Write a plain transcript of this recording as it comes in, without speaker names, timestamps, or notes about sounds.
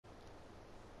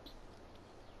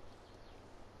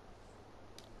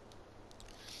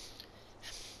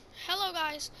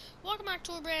guys, welcome back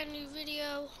to a brand new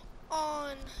video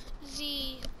on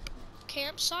the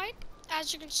campsite.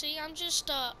 As you can see, I'm just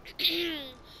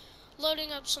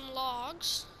loading up some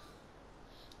logs.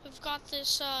 We've got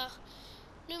this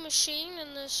new machine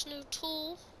and this new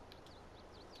tool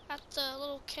at the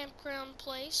little campground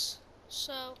place,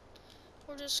 so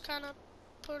we're just kind of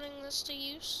putting this to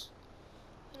use,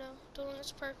 doing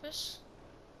its purpose.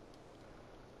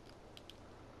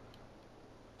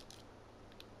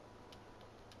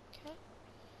 Okay.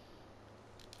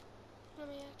 Let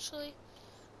me actually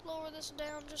lower this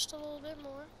down just a little bit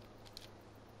more.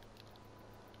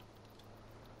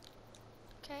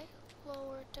 Okay,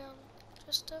 lower it down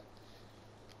just a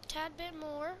tad bit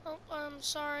more. Oh, I'm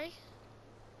sorry.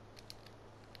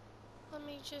 Let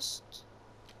me just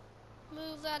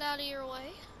move that out of your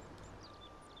way.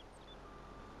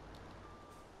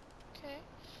 Okay.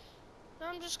 Now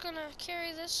I'm just gonna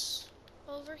carry this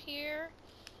over here.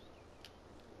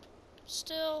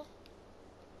 Still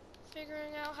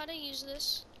figuring out how to use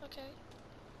this. Okay.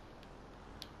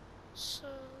 So,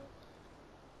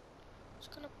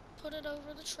 just gonna put it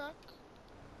over the truck.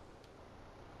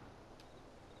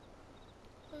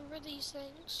 Over these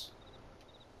things.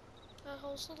 That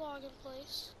holds the log in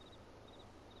place.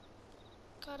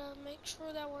 Gotta make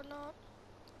sure that we're not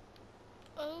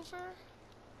over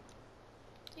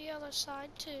the other side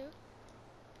too.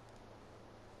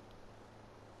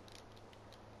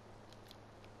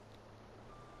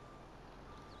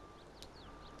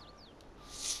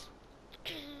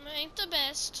 Ain't the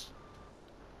best.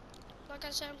 Like I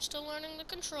said, I'm still learning the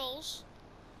controls.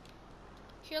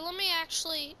 Here, let me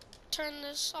actually turn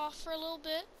this off for a little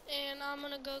bit, and I'm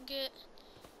gonna go get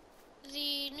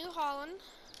the New Holland.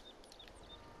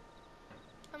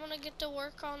 I'm gonna get to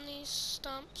work on these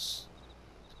stumps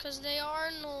because they are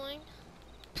annoying.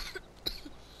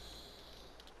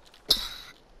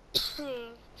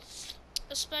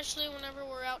 Especially whenever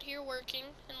we're out here working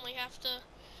and we have to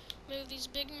move these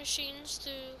big machines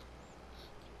through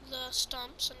the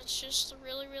stumps, and it's just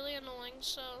really, really annoying.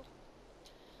 So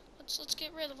let's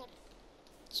get rid of them.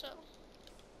 So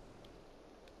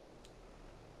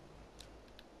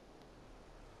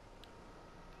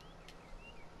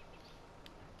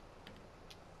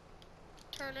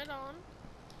turn it on.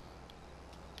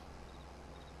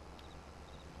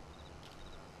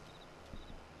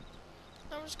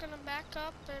 I'm just gonna back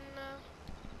up and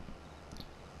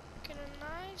get a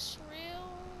nice, real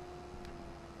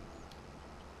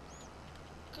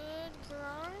good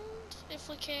grind if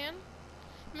we can.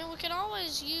 I mean, we can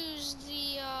always use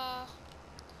the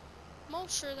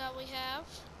mulcher that we have,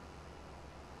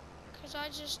 because I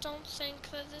just don't think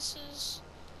that this is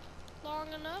long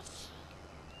enough.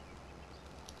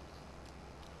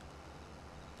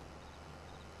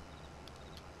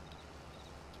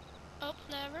 Oh,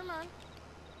 never mind.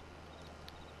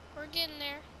 We're getting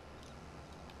there.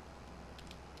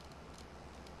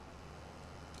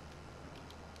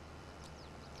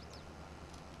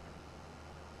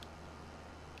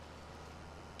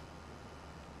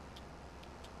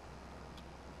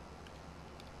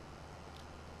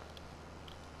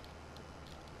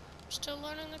 Still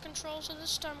learning the controls of the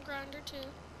stump grinder too.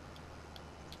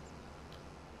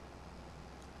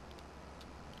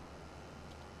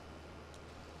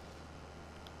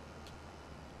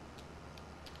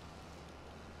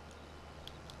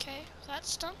 Okay, that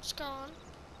stump's gone.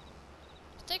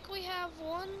 I think we have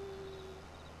one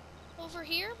over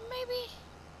here, maybe?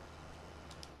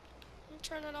 Let me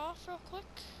turn it off real quick.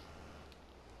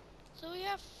 So we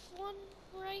have one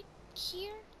right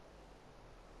here?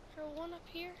 Or one up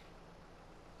here?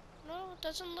 No, it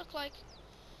doesn't look like.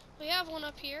 We have one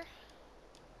up here.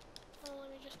 Oh, let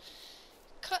me just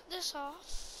cut this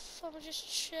off. Let me just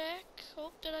check.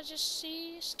 Oh, did I just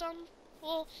see a stump?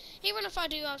 Well, even if I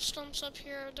do have stumps up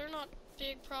here, they're not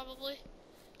big probably.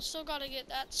 Still gotta get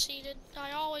that seeded.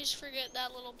 I always forget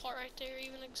that little part right there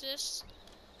even exists.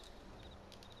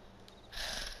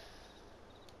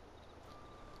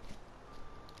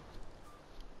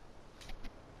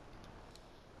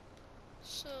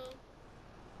 So,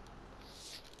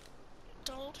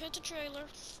 don't hit the trailer.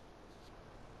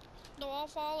 They'll all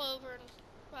fall over, and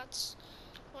that's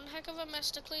one heck of a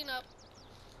mess to clean up.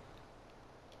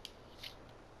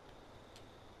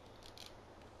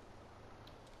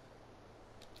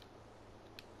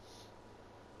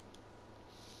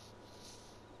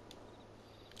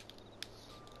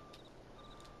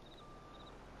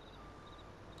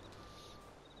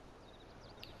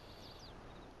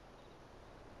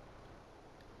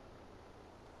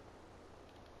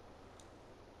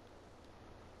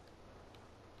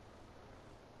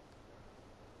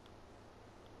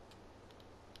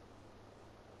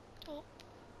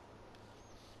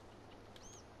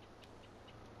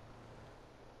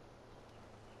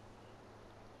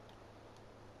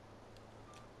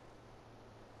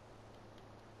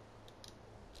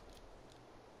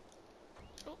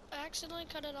 Oh, I accidentally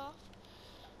cut it off.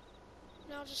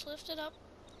 Now just lift it up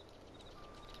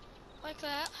like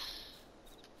that.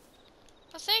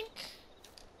 I think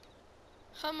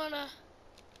I'm gonna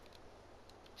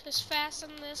just fasten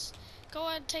this. Go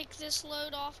ahead and take this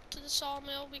load off to the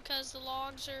sawmill because the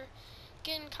logs are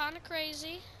getting kind of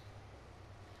crazy.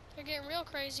 They're getting real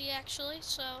crazy actually,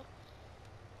 so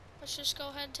let's just go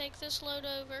ahead and take this load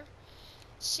over.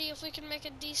 See if we can make a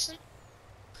decent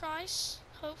price,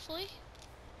 hopefully.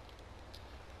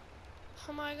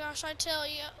 Oh my gosh, I tell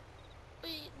you,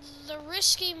 the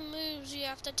risky moves you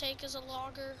have to take as a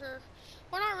logger.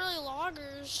 We're not really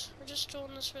loggers, we're just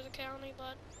doing this for the county,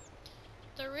 but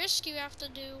the risk you have to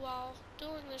do while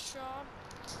doing this job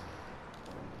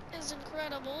is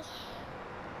incredible.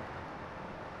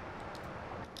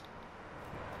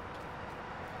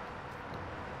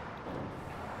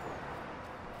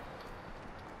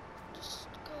 Just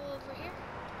go over here.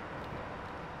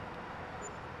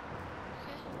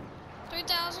 Okay.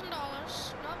 $3,000,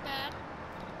 not bad.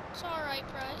 It's alright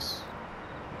price.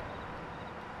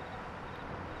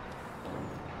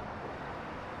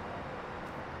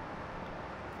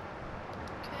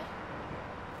 Okay.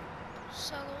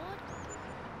 Sell the wood.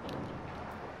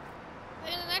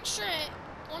 And an extra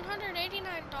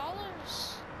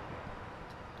 $189.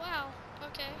 Wow.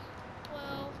 Okay.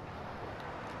 Well,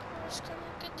 we're just gonna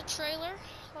get the trailer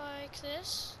like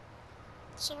this,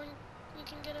 so we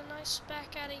can get a nice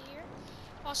back out of here.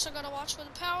 Also gotta watch for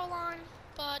the power line,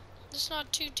 but it's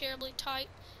not too terribly tight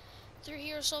through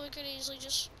here, so we could easily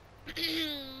just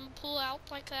pull out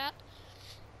like that.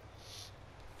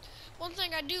 One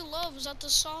thing I do love is that the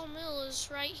sawmill is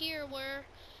right here where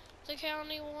the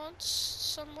county wants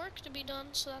some work to be done,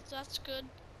 so that's good.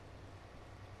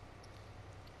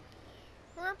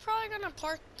 We're probably gonna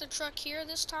park the truck here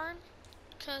this time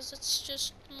because it's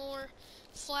just more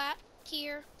flat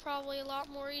here, probably a lot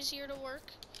more easier to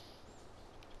work.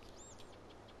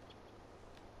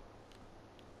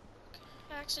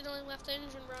 I accidentally left the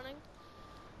engine running.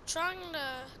 Trying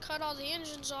to cut all the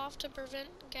engines off to prevent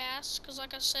gas, because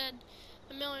like I said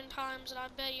a million times, and I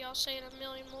bet you I'll say it a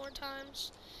million more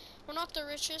times, we're not the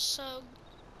richest, so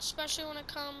especially when it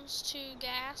comes to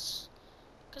gas,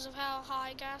 because of how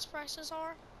high gas prices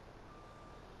are.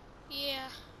 Yeah,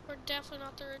 we're definitely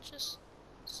not the richest.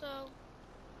 So,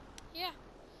 yeah.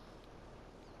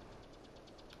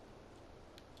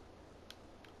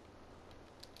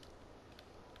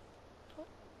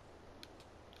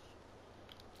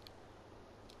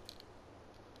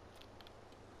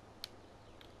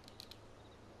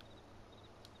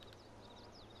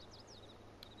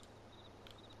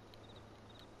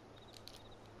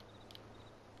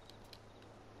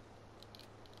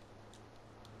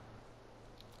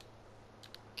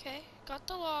 Okay, got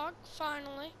the log,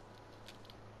 finally.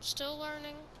 Still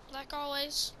learning, like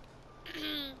always.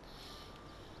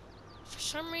 For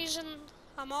some reason,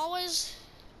 I'm always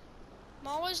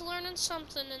learning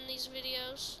something in these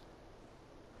videos.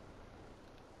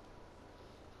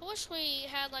 I wish we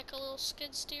had like a little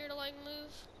skid steer to like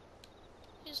move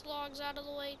these logs out of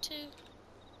the way too.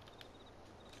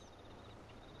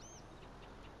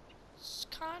 It's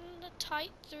kinda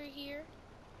tight through here.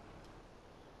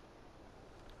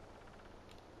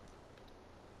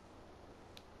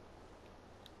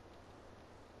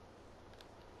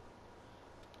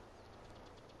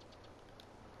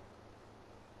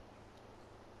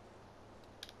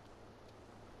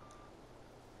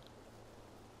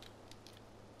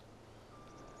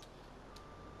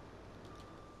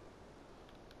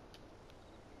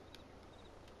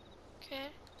 Okay.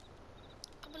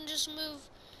 I'm gonna just move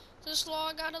this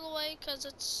log out of the way because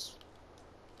it's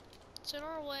in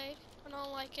our way. I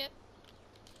don't like it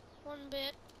one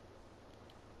bit.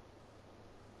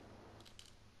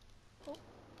 Oh.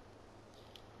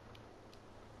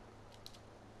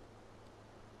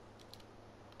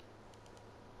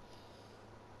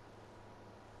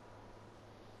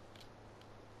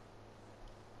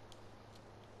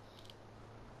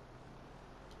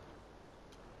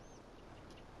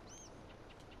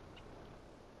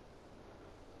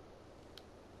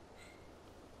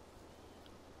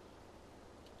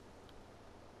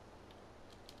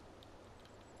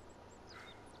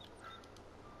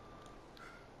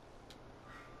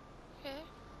 Okay.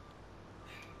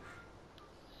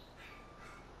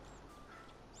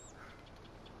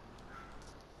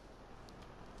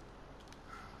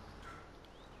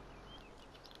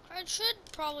 I should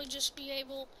probably just be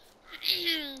able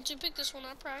to pick this one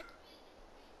up, right?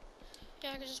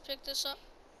 Yeah, I can just pick this up.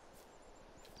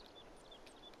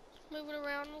 Move it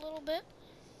around a little bit.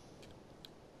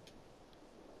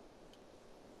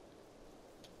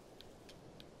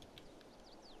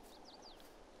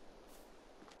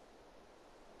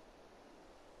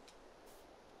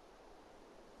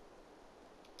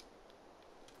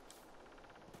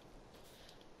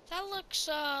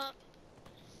 that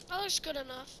looks good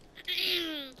enough.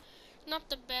 Not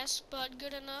the best, but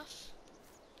good enough.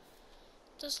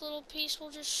 This little piece,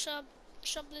 we'll just shove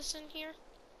this in here.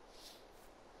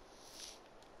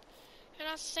 And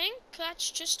I think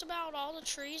that's just about all the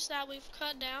trees that we've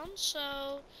cut down,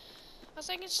 so I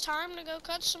think it's time to go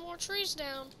cut some more trees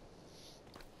down.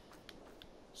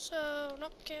 So,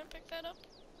 nope, can't pick that up.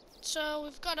 So,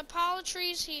 we've got a pile of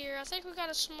trees here. I think we've got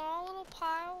a small little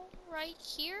pile right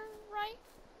here, right?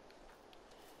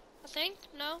 I think?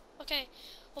 No? Okay.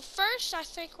 Well, first, I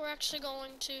think we're actually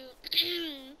going to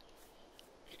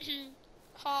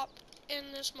hop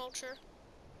in this mulcher.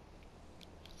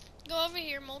 Go over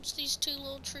here, mulch these two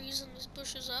little trees and these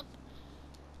bushes up.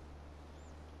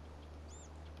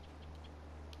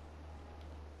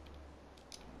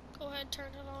 Go ahead,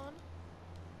 turn it on.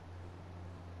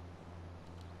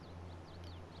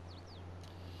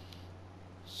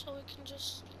 So we can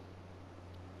just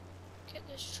get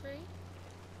this tree.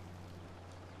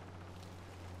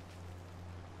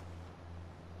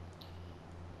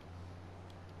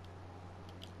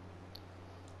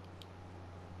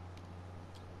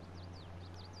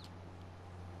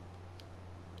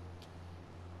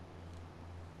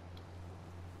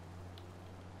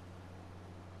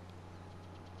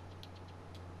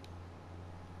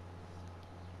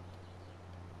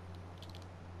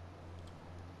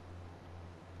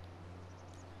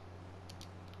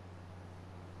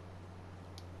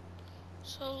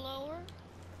 So lower,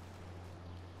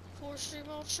 forestry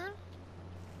mulcher.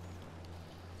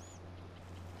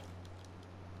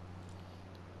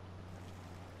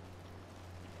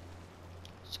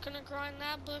 It's gonna grind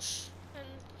that bush and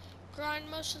grind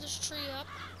most of this tree up.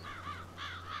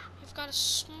 You've got a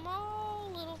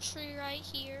small little tree right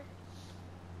here.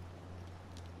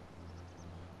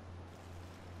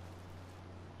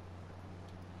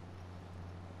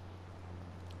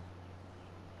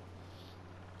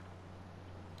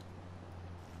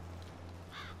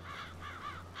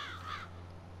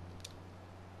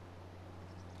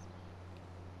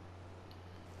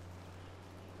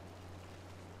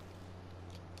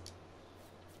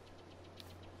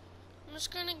 I'm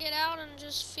just gonna get out and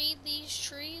just feed these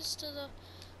trees to the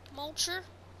mulcher.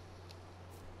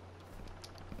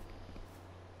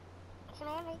 Hold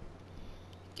on, I'll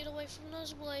get away from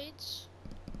those blades.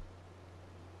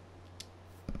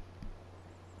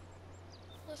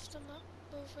 Lift them up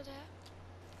over that.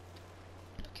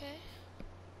 Okay.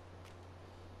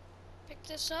 Pick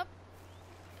this up.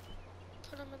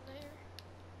 Put them in there.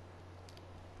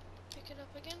 Pick it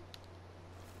up again.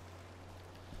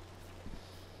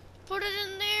 Put it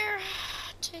in there.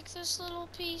 Take this little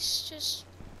piece, just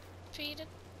feed it.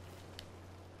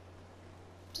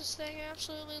 This thing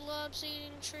absolutely loves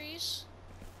eating trees.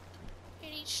 It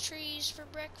eats trees for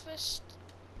breakfast,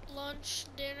 lunch,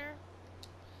 dinner.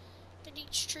 It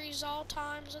eats trees all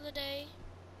times of the day.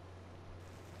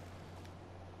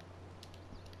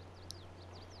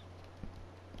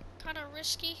 Kind of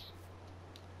risky.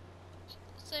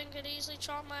 This thing could easily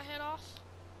chop my head off.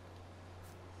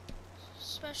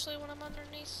 Especially when I'm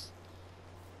underneath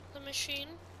the machine.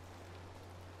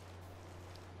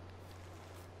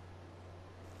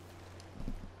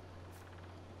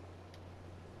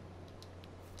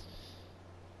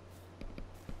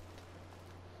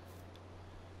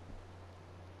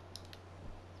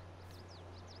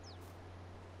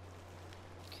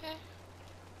 Okay.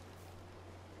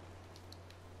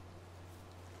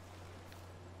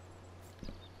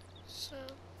 So,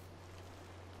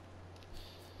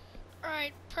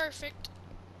 alright, perfect.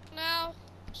 Now,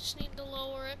 just need to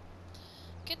lower it.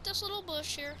 Get this little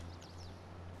bush here.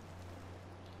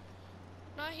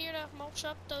 Not here to mulch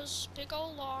up those big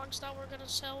old logs that we're gonna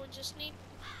sell. We just need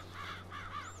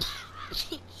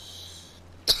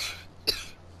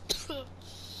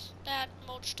that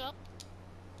mulched up.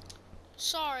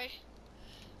 Sorry,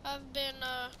 I've been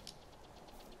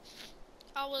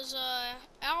I was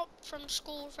out from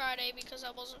school Friday because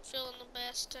I wasn't feeling the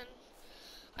best, and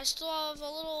I still have a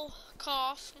little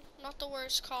cough. Not the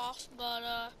worst cough, but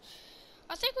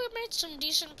I think we've made some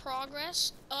decent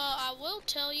progress. I will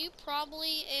tell you,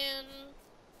 probably in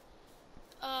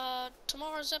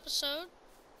tomorrow's episode,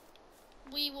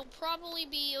 we will probably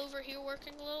be over here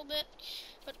working a little bit,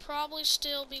 but probably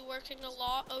still be working a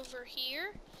lot over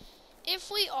here.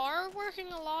 If we are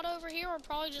working a lot over here, we're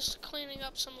probably just cleaning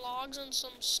up some logs and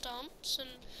some stumps and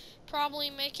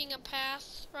probably making a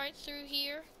path right through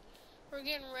here. We're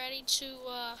getting ready to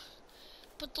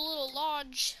put the little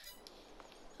lodge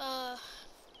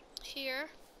here.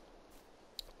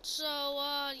 So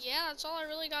yeah, that's all I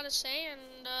really gotta say,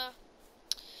 and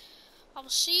I will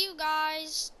see you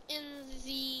guys in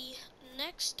the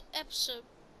next episode.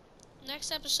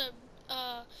 Next episode.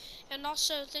 And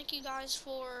also thank you guys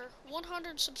for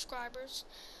 100 subscribers.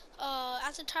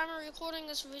 At the time of recording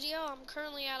this video, I'm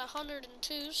currently at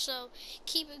 102, so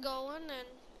keep it going, and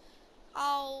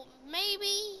I'll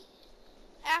maybe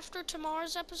after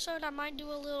tomorrow's episode, I might do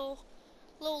a little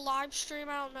live stream.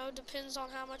 I don't know, depends on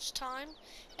how much time.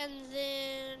 And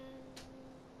then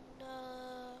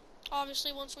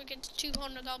obviously once we get to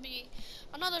 200, there'll be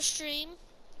another stream,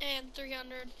 and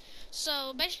 300.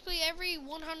 So basically every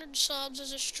 100 subs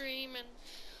is a stream, and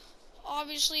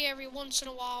obviously every once in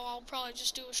a while I'll probably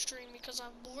just do a stream because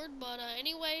I'm bored. But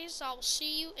anyways, I'll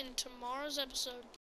see you in tomorrow's episode.